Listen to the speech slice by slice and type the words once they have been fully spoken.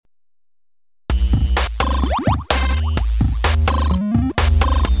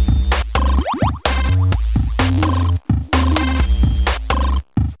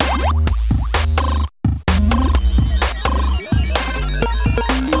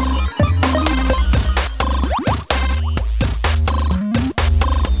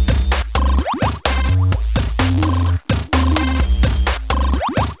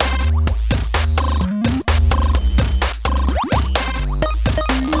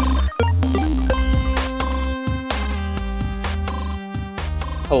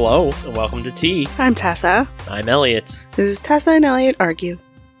Hello, and welcome to Tea. I'm Tessa. I'm Elliot. This is Tessa and Elliot Argue.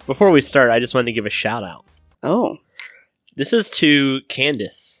 Before we start, I just wanted to give a shout out. Oh. This is to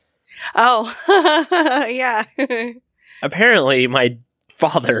Candace. Oh. Yeah. Apparently, my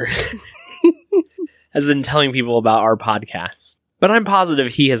father has been telling people about our podcast, but I'm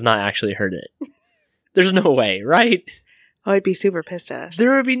positive he has not actually heard it. There's no way, right? Oh, I'd be super pissed at us.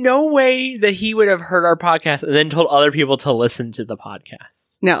 There would be no way that he would have heard our podcast and then told other people to listen to the podcast.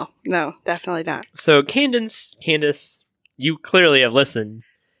 No, definitely not. So, Candace, you clearly have listened,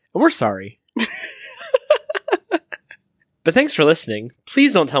 and we're sorry. But thanks for listening.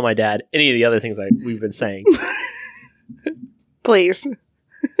 Please don't tell my dad any of the other things we've been saying. Please.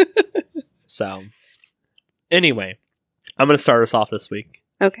 So, anyway, I'm going to start us off this week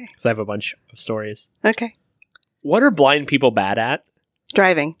Okay. because I have a bunch of stories. Okay. What are blind people bad at?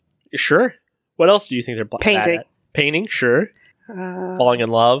 Driving. Sure. What else do you think they're bad Painting. at? Painting, sure. No. Falling in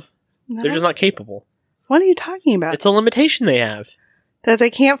love. They're just not capable. What are you talking about? It's a limitation they have. That they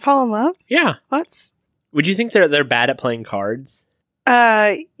can't fall in love? Yeah. What's... Would you think they're bad at playing cards?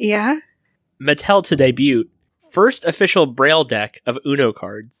 Yeah. Mattel to debut first official Braille deck of Uno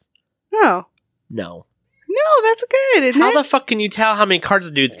cards. No. No. No, that's good, isn't How it? the fuck can you tell how many cards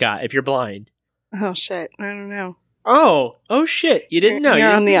the dude's got if you're blind? Oh, shit. I don't know. Oh shit. You didn't know. You're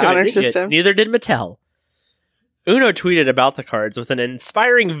You on didn't the think of it, honor did you? system. Neither did Mattel. Uno tweeted about the cards with an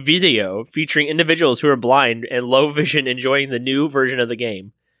inspiring video featuring individuals who are blind and low vision enjoying the new version of the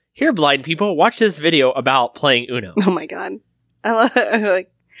game. Here, blind people, watch this video about playing Uno. Oh, my God.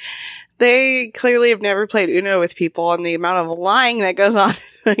 Like, they clearly have never played Uno with people, and the amount of lying that goes on,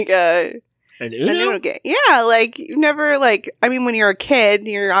 like, An an Uno? Uno game. Yeah, like, you never, like, I mean, when you're a kid,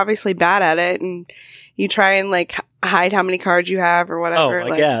 you're obviously bad at it, and you try and, like, hide how many cards you have or whatever. Oh, I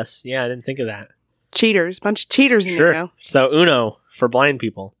like, guess. Yeah, I didn't think of that. Cheaters. Bunch of cheaters in Sure. Uno. So, Uno for blind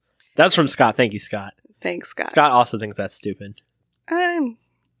people. That's from Scott. Thank you, Scott. Thanks, Scott. Scott also thinks that's stupid.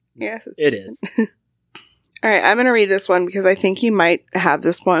 Yes, It is. All right, I'm going to read this one because I think you might have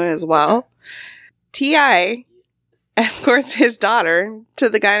this one as well. T.I. escorts his daughter to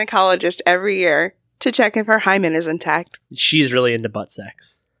the gynecologist every year to check if her hymen is intact. She's really into butt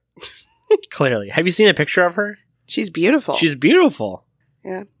sex. Clearly. Have you seen a picture of her? She's beautiful. She's beautiful.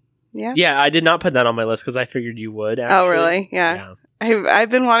 Yeah. Yeah, I did not put that on my list because I figured you would, actually. Oh, really? Yeah. I've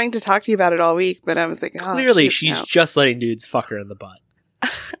been wanting to talk to you about it all week, but I was like, oh, Clearly, shoot, she's no. just letting dudes fuck her in the butt.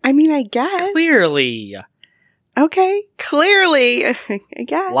 I mean, I guess. Clearly. Okay. Clearly. I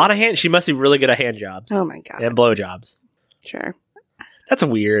guess. A lot of hand. She must be really good at hand jobs. Oh, my God. And blowjobs. Sure. That's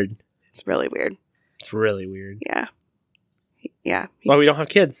weird. It's really weird. It's really weird. Yeah. Yeah. Why we don't have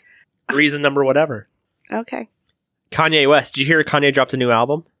kids. Reason number whatever. Okay. Kanye West. Did you hear Kanye dropped a new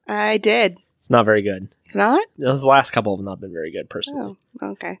album? I did. It's not very good. It's not? Those last couple have not been very good, personally. Oh,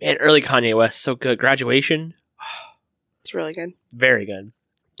 okay. And early Kanye West, so good. Graduation, It's really good. very good.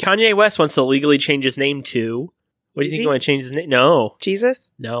 Kanye West wants to legally change his name to... What do you think Easy? he want to change his name? No. Jesus?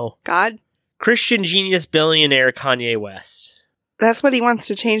 No. God? Christian genius billionaire Kanye West. That's what he wants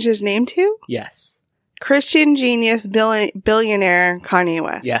to change his name to? Yes. Christian genius billionaire Kanye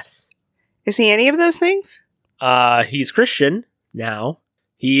West. Yes. Is he any of those things? He's Christian now.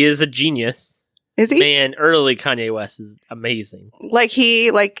 He is a genius. Is he? Man, early Kanye West is amazing. Like he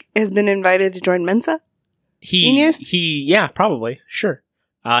has been invited to join Mensa? Genius? Yeah, probably. Sure.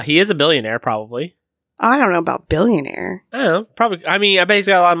 He is a billionaire, probably. Oh, I don't know about billionaire. I don't know. Probably. I mean, I bet he's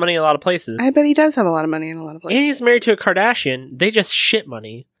got a lot of money in a lot of places. I bet he does have a lot of money in a lot of places. And he's married to a Kardashian. They just shit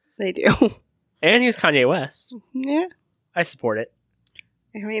money. They do. And he's Kanye West. Yeah. I support it.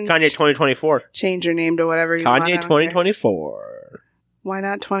 I mean, Kanye 2024. change your name to whatever you want. I Kanye don't care. 2024. Why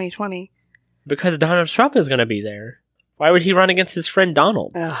not 2020? Because Donald Trump is going to be there. Why would he run against his friend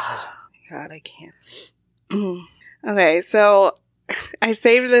Donald? Oh, God, I can't. Okay, so I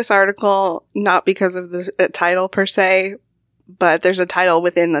saved this article not because of the title per se, but there's a title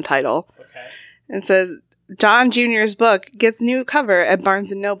within the title. Okay. It says, John Jr.'s book gets new cover at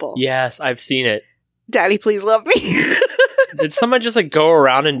Barnes & Noble. Yes, I've seen it. Daddy, please love me. Did someone just go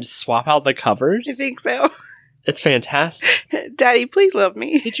around and swap out the covers? I think so. It's fantastic. Daddy, please love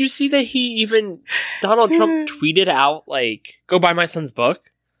me. Did you see that Donald Trump tweeted out, go buy my son's book?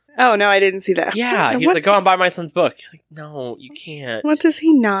 Oh, no, I didn't see that. Yeah, he was like, go and buy my son's book. Like, no, you can't. What does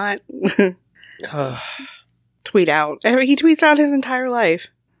he not tweet out? He tweets out his entire life.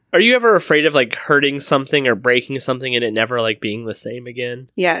 Are you ever afraid of, hurting something or breaking something and it never, being the same again?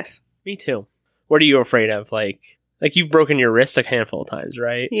 Yes. Me too. What are you afraid of? Like you've broken your wrist a handful of times,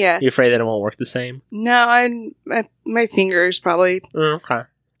 right? Yeah. You afraid that it won't work the same? No, my fingers probably. Okay.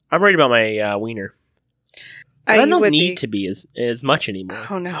 I'm worried about my wiener. I don't would need to be as much anymore.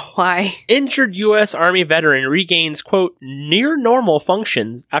 Oh no, why? Injured U.S. Army veteran regains, quote, near normal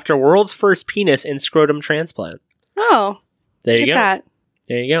functions after world's first penis and scrotum transplant. Oh, There you look go. at that.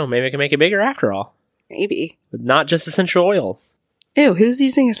 There you go. Maybe I can make it bigger after all. Maybe. But not just essential oils. Ew, who's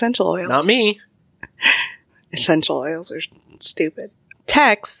using essential oils? Not me. Essential oils are stupid.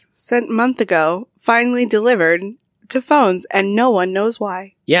 Text sent a month ago finally delivered to phones, and no one knows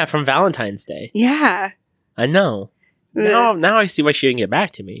why. Yeah, from Valentine's Day. Yeah. I know. Now I see why she didn't get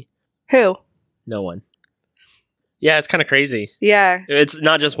back to me. Who? No one. Yeah, it's kind of crazy. Yeah. It's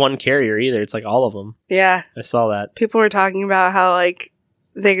not just one carrier either. It's like all of them. Yeah. I saw that. People were talking about how, like,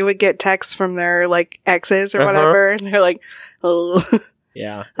 they would get texts from their, like, exes or Uh-huh. whatever, and they're like, oh.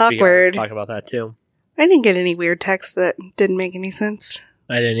 Yeah. Awkward. We gotta talk about that too. I didn't get any weird texts that didn't make any sense.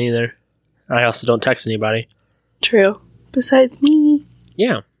 I didn't either. I also don't text anybody. True. Besides me.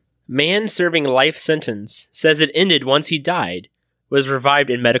 Yeah. Man serving life sentence says it ended once he died, was revived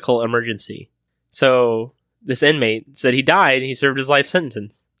in medical emergency. So this inmate said he died and he served his life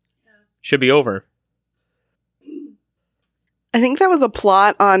sentence. Should be over. I think that was a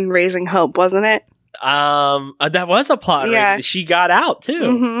plot on Raising Hope, wasn't it? That was a plot. Yeah. Right? She got out too.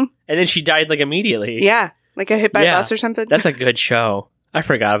 Mm-hmm. And then she died like immediately. Yeah. Like a hit by a Yeah. bus or something. That's a good show. I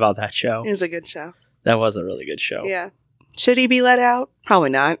forgot about that show. It was a good show. That was a really good show. Yeah. Should he be let out? Probably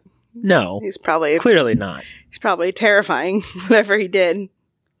not. No. He's probably Clearly not. terrifying, whatever he did.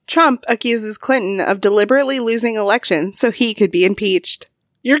 Trump accuses Clinton of deliberately losing elections so he could be impeached.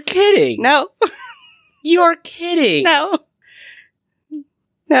 You're kidding. No. You're kidding. No.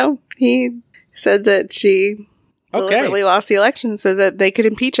 No. He said that she deliberately lost the election so that they could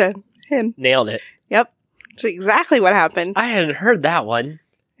impeach him. Nailed it. Yep. That's exactly what happened. I hadn't heard that one.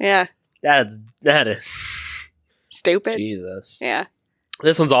 Yeah. That is Stupid. Jesus. Yeah.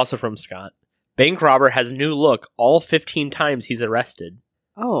 This one's also from Scott. Bank robber has new look all 15 times he's arrested.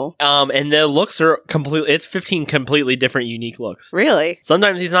 Oh. And the looks are it's 15 completely different unique looks. Really?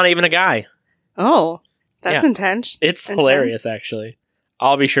 Sometimes he's not even a guy. Oh. That's Yeah. intense. It's hilarious, actually.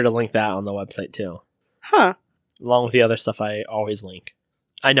 I'll be sure to link that on the website too. Huh. Along with the other stuff I always link.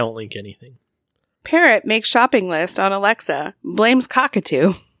 I don't link anything. Parrot makes shopping list on Alexa. Blames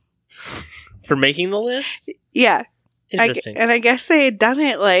cockatoo. For making the list? Yeah. Interesting. And I guess they had done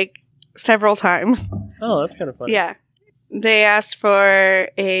it like several times. Oh, that's kind of funny. Yeah. They asked for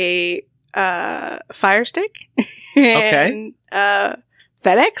a Fire Stick and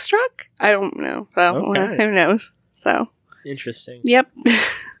FedEx truck. I don't know. Well, Okay. who knows? So, Interesting. yep.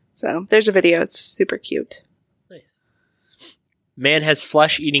 So, there's a video. It's super cute. Nice. Man has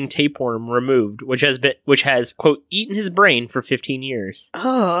flesh-eating tapeworm removed, which has quote eaten his brain for 15 years.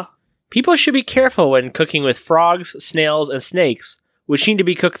 Oh. People should be careful when cooking with frogs, snails, and snakes, which need to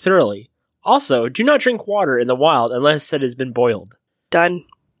be cooked thoroughly. Also, do not drink water in the wild unless it has been boiled. Done.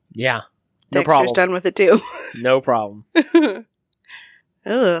 Yeah. No Dexter's problem. done with it too. No problem.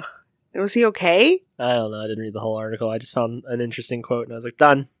 Ugh. Was he okay? I don't know. I didn't read the whole article. I just found an interesting quote and I was like,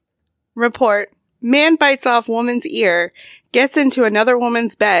 done. Report. Man bites off woman's ear, gets into another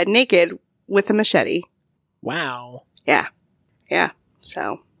woman's bed naked with a machete. Wow. Yeah. Yeah.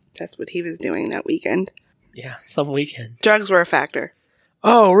 So, that's what he was doing that weekend. Yeah, some weekend. Drugs were a factor.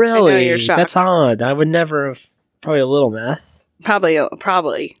 Oh, really? I know you're shocked. That's odd. I would never have. Probably a little meth.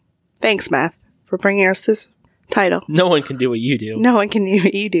 Probably. Thanks, Meth, for bringing us this title. No one can do what you do. No one can do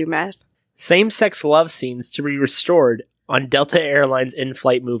what you do, Meth. Same-sex love scenes to be restored on Delta Airlines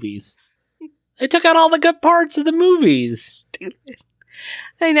in-flight movies. They took out all the good parts of the movies. Stupid.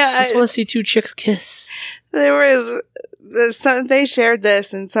 I know. I just want to see two chicks kiss. There was they shared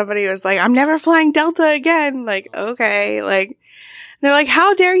this, and somebody was like, "I'm never flying Delta again." Like, okay, like they're like,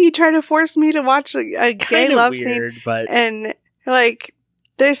 "How dare you try to force me to watch a gay Kinda love weird, scene?" But And like,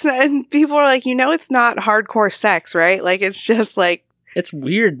 and people are like, it's not hardcore sex, right? Like, it's just like, it's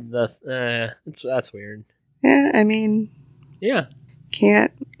weird. That's weird. yeah. I mean, Yeah,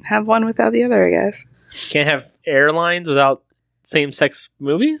 can't have one without the other, I guess. can't have airlines without same-sex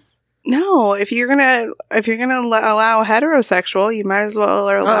movies. No, if you're gonna allow heterosexual, you might as well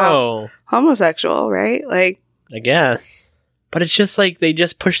allow homosexual, right? Like, I guess. But it's just like they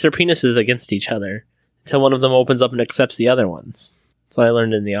just push their penises against each other until one of them opens up and accepts the other ones. That's what I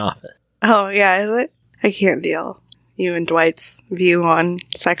learned in The Office. oh yeah, is it? I can't deal. You and Dwight's view on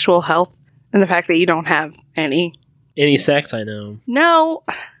sexual health and the fact that you don't have any. Any sex, I know. No.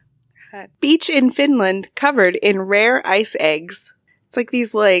 Beach in Finland covered in rare ice eggs. It's like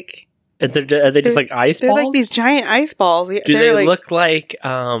these Are they just like ice They're balls? like these giant ice balls. Do They're they like look like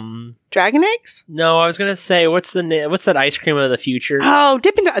dragon eggs? No, I was gonna say what's that ice cream of the future? Oh,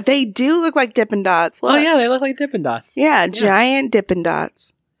 Dippin' Dots. They do look like Dippin' Dots. Look. Oh yeah, they look like Dippin' Dots. Yeah, giant Dippin'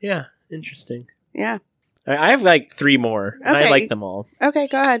 Dots. Yeah, interesting. Yeah. I have like 3 more. And I Okay. like them all. Okay,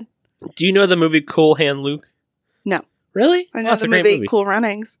 go ahead. Do you know the movie Cool Hand Luke? No. Really? I know That's the a great movie Cool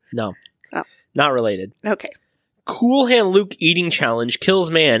Runnings. No. Oh. Not related. Okay. Cool Hand Luke eating challenge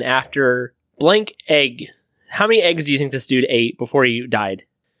kills man after blank egg. How many eggs do you think this dude ate before he died?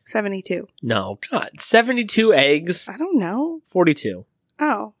 72. No, God. 72 eggs? I don't know. 42.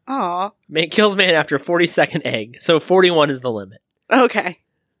 Oh. Aw. Man kills man after 42nd egg. So 41 is the limit. Okay.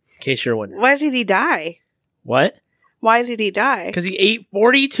 In case you're wondering. Why did he die? What? Why did he die? Because he ate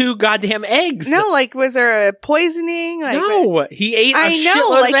 42 goddamn eggs. No, like, was there a poisoning? Like, No, he ate a I know.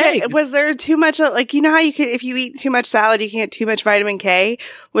 shitload of Like, eggs. was there too much? Like, you know how you can, if you eat too much salad, you can get too much vitamin K.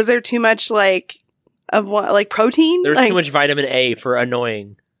 Was there too much of what, like protein? There's like, too much vitamin A for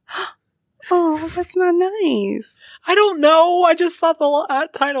annoying. Oh, that's not nice. I don't know. I just thought the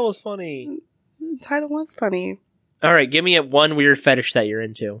title was funny. The title was funny. All right, give me one weird fetish that you're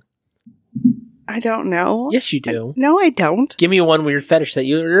into. I don't know. Yes, you do. No, I don't. Give me one weird fetish that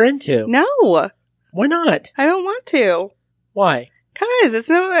you're into. No, Why not? I don't want to. Why? Cause it's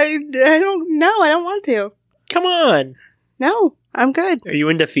no. I don't. No, I don't want to. Come on. No, I'm good. Are you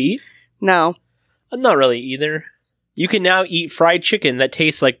into feet? No. I'm not really either. You can now eat fried chicken that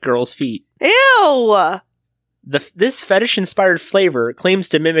tastes like girls' feet. Ew. This fetish-inspired flavor claims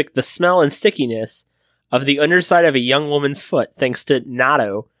to mimic the smell and stickiness of the underside of a young woman's foot thanks to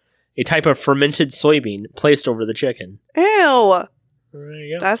natto, a type of fermented soybean placed over the chicken. Ew. There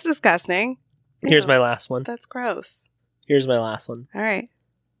you go. That's disgusting. Here's Ew. my last one. That's gross. Here's my last one. All right.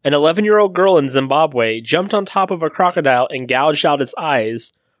 An 11-year-old girl in Zimbabwe jumped on top of a crocodile and gouged out its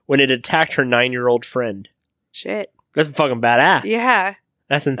eyes when it attacked her 9-year-old friend. Shit. That's fucking badass. Yeah.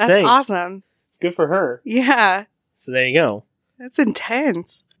 That's insane. That's awesome. Good for her. Yeah. So there you go. That's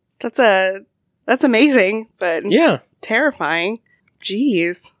intense. That's amazing, but Yeah. terrifying.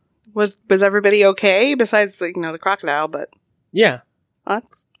 Jeez. Was everybody okay besides the crocodile? But Yeah.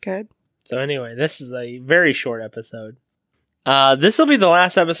 that's good. So anyway, this is a very short episode. This will be the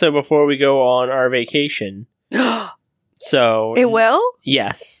last episode before we go on our vacation. So It will.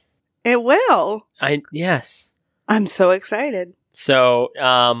 Yes. It will. Yes. I'm so excited. So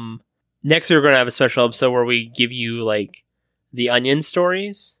next we're going to have a special episode where we give you like the Onion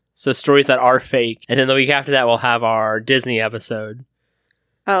stories. So stories that are fake. And then the week after that we'll have our Disney episode.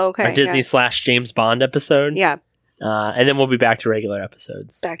 Oh, okay. Our Disney / James Bond episode. Yeah. And then we'll be back to regular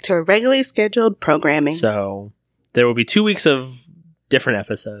episodes. Back to our regularly scheduled programming. So there will be 2 weeks of different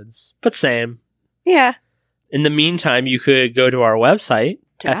episodes, but same. Yeah. In the meantime, you could go to our website,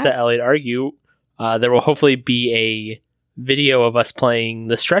 Yeah. Tessa Elliott Argue. There will hopefully be a video of us playing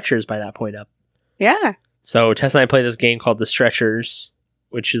The Stretchers by that point up. Yeah. So Tessa and I play this game called The Stretchers,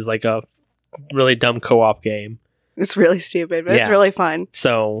 which is like a really dumb co-op game. It's really stupid, but it's Yeah. really fun.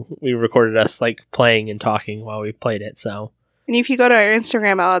 So we recorded us like playing and talking while we played it. So And if you go to our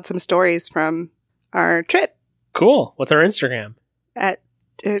Instagram, I'll add some stories from our trip cool. What's our Instagram?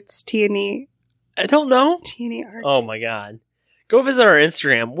 it's T&E. I don't know. T&E art. Oh my God. Go visit our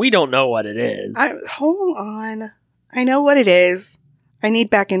Instagram. We don't know what it is. Hold on. I know what it is. I need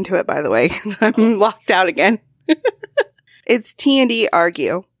back into it, by the way, because I'm locked out again. It's T&D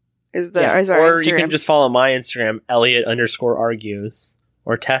Argue is our or Instagram. you can just follow my Instagram, Elliot_argues,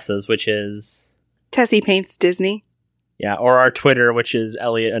 or Tessa's, which is Tessie Paints Disney. yeah, or our Twitter, which is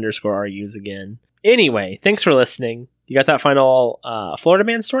Elliot_argues again. Anyway, thanks for listening. You got that final Florida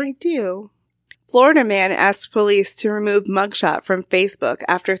Man I story? do. Florida man asks police to remove mugshot from Facebook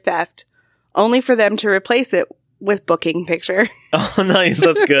after theft, only for them to replace it with booking picture. Oh, nice.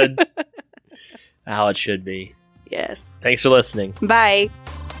 That's good. How it should be. Yes. Thanks for listening. Bye.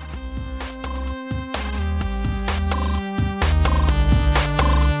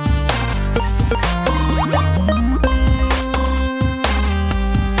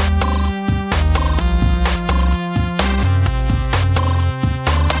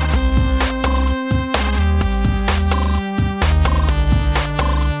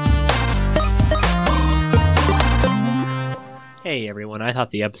 Hey everyone, I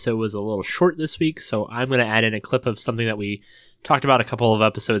thought the episode was a little short this week, so I'm going to add in a clip of something that we talked about a couple of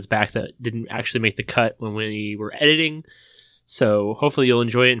episodes back that didn't actually make the cut when we were editing. So hopefully you'll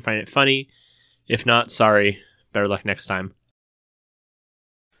enjoy it and find it funny. If not, sorry. Better luck next time.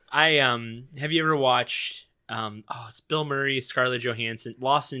 Have you ever watched it's Bill Murray, Scarlett Johansson,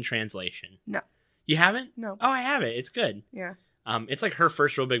 Lost in Translation? No. You haven't? No. Oh, I have it. It's good. Yeah. It's like her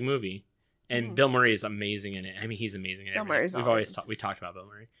first real big movie. And Bill Murray is amazing in it. I mean, he's amazing in it. Bill Murray's We talked about Bill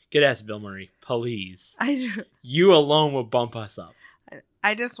Murray. Good ass Bill Murray, please. I You alone will bump us up.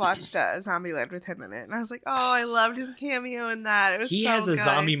 just watched Zombieland with him in it, and I was like, oh, I loved his cameo in that. It was He so has a good.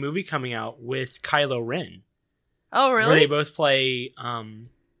 zombie movie coming out with Kylo Ren. Oh, really? Where they both play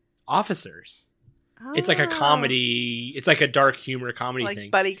officers. It's like a comedy. It's like a dark humor comedy like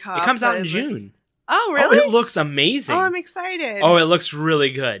thing. buddy cop. It comes out in but- June. Oh, really? Oh, it looks amazing. Oh, I'm excited. Oh, it looks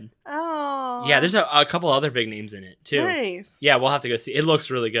really good. Oh. Yeah, there's a couple other big names in it too. Nice. Yeah, we'll have to go see. It looks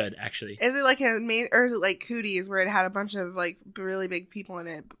really good, actually. Is it like a main, or is it like Cooties where it had a bunch of like really big people in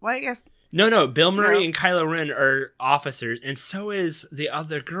it? Well, I guess. No. Bill Murray No. and Kylo Ren are officers, and so is the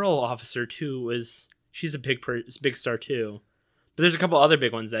other girl officer too. She's a big star too. But there's a couple other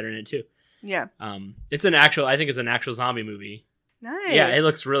big ones that are in it too. Yeah. It's an actual. I think it's an actual zombie movie. Nice. Yeah, it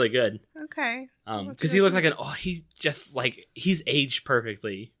looks really good. Okay. Because he looks like he's just like he's aged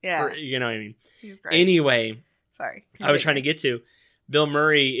perfectly. Yeah. You know what I mean. He's great. Anyway, Sorry. I was trying to get to Bill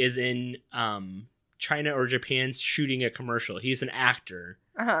Murray is in China or Japan shooting a commercial. He's an actor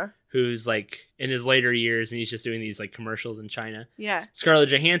who's like in his later years, and he's just doing these like commercials in China. Yeah. Scarlett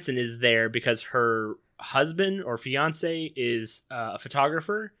Johansson is there because her husband or fiance is a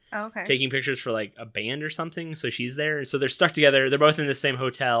photographer. Oh, okay. Taking pictures for like a band or something, so she's there, and so they're stuck together. They're both in the same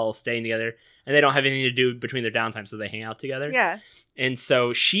hotel, staying together, and they don't have anything to do between their downtime, so they hang out together. Yeah. And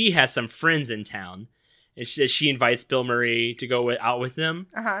so she has some friends in town, and she invites Bill Murray to go out with them,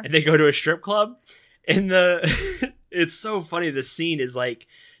 and they go to a strip club. And it's so funny. The scene is like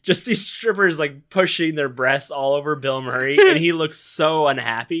just these strippers like pushing their breasts all over Bill Murray, and he looks so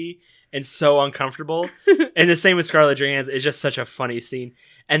unhappy and so uncomfortable. And the same with Scarlett Johansson. It's just such a funny scene.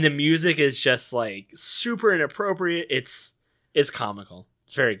 And the music is just like super inappropriate. It's comical.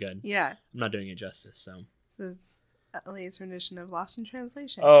 It's very good. Yeah. I'm not doing it justice, so. This is Ellie's rendition of Lost in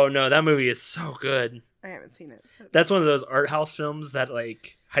Translation. Oh no, that movie is so good. I haven't seen it. That's one of those art house films that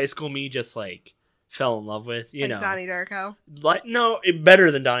like high school me just like fell in love with, you know. Donnie Darko. Like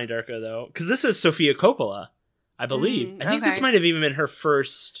better than Donnie Darko though, because this is Sofia Coppola, I believe. I think this might have even been her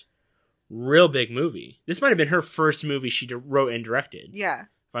first real big movie. This might have been her first movie she wrote and directed. Yeah.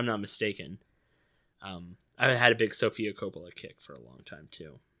 If I'm not mistaken. I had a big Sofia Coppola kick for a long time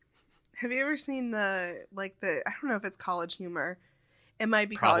too. Have you ever seen I don't know if it's College Humor. It might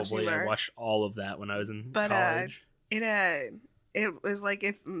be Probably. College Humor. I watched all of that when I was in college. It was like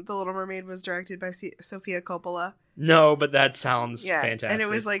if The Little Mermaid was directed by Sofia Coppola. No, but that sounds fantastic. And it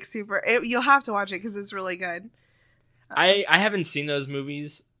was like super. You'll have to watch it because it's really good. I haven't seen those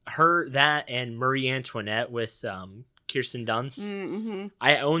movies. That and Marie Antoinette with Kirsten Dunst. Mm-hmm.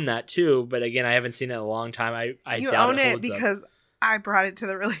 I own that too, but again, I haven't seen it in a long time. I you doubt own it holds because I brought it to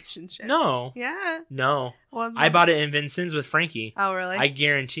the relationship. No. Yeah. No. Well, I bought it in Vincennes with Frankie. Oh, really? I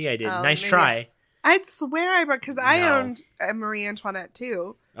guarantee I did. Oh, nice maybe. try. I'd swear I brought, because I No. owned Marie Antoinette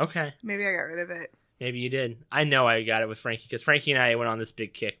too. Okay. Maybe I got rid of it. Maybe you did. I know I got it with Frankie because Frankie and I went on this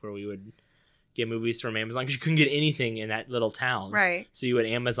big kick where we would get movies from Amazon because you couldn't get anything in that little town. Right. So you would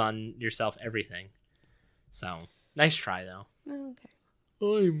Amazon yourself everything. So nice try though. Okay.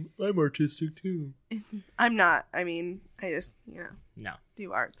 I'm artistic too. I'm not. I mean, I just, No.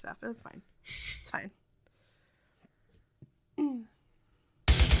 do art stuff. It's fine. It's fine.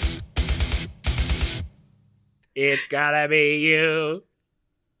 It's gotta be you.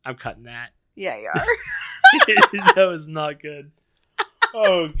 I'm cutting that. Yeah, you are. That was not good.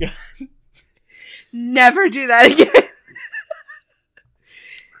 Oh god. Never do that again.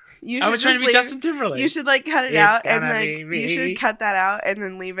 I was trying to be Justin Timberlake. You should cut it It's out and gonna be me. you should cut that out and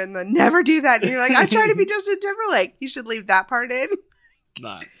then leave in the never do that. And you're like, I'm trying to be Justin Timberlake. You should leave that part in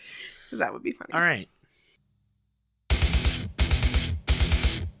Not. because that would be funny. All right.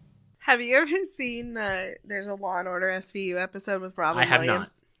 Have you ever seen there's a Law and Order SVU episode with Robin I have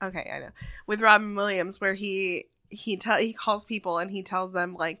Williams? Okay, I know. With Robin Williams where he calls people and he tells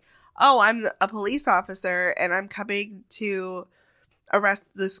them like, "Oh, I'm a police officer and I'm coming to arrest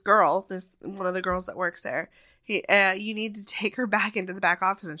this girl, one of the girls that works there. You need to take her back into the back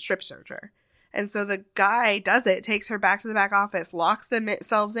office and strip search her." And so the guy does it, takes her back to the back office, locks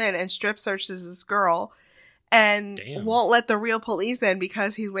themselves in and strip searches this girl. And Damn. won't let the real police in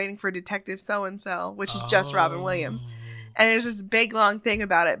because he's waiting for Detective So-and-so, which is just Robin Williams. And there's this big, long thing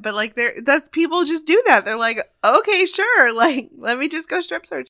about it. But, people just do that. They're like, okay, sure. Let me just go strip search